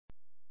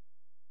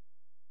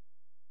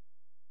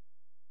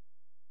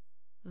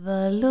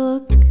The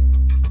look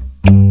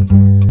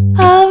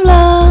of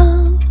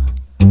love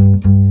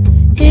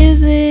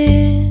is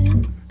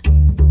in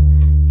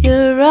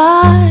your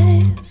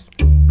eyes,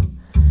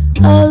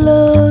 a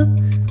look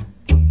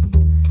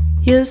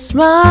your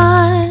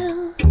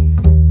smile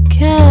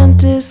can't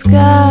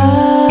disguise.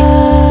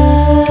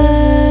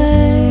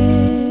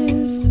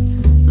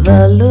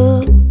 The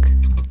look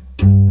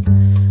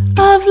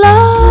of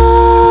love,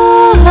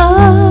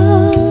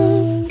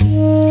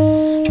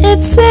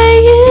 it's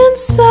saying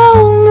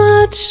so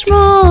much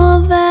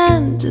more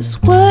than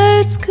just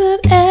words could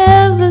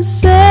ever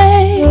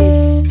say.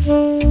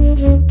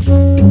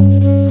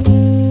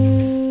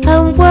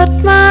 And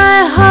what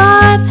my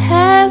heart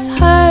has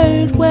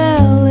heard,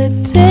 well,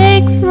 it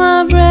takes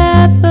my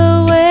breath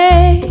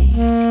away.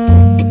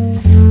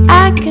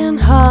 I can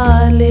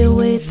hardly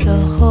wait to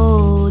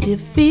hold you,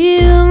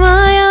 feel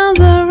my arms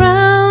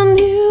around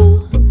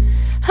you.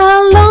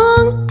 How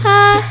long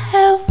I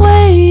have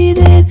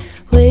waited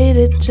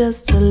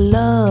just to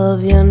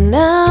love you.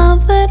 Now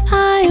that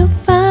I have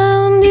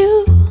found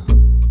you,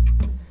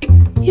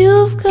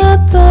 you've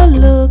got the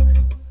look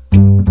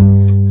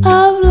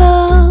of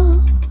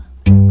love.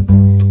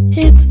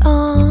 It's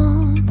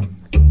on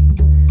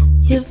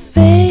your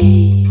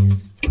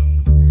face,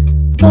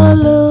 the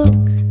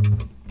look,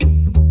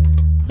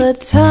 the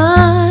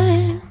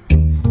time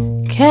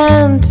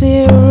can't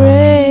erase.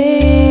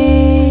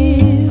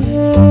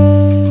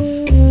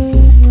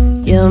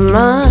 You're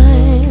mine.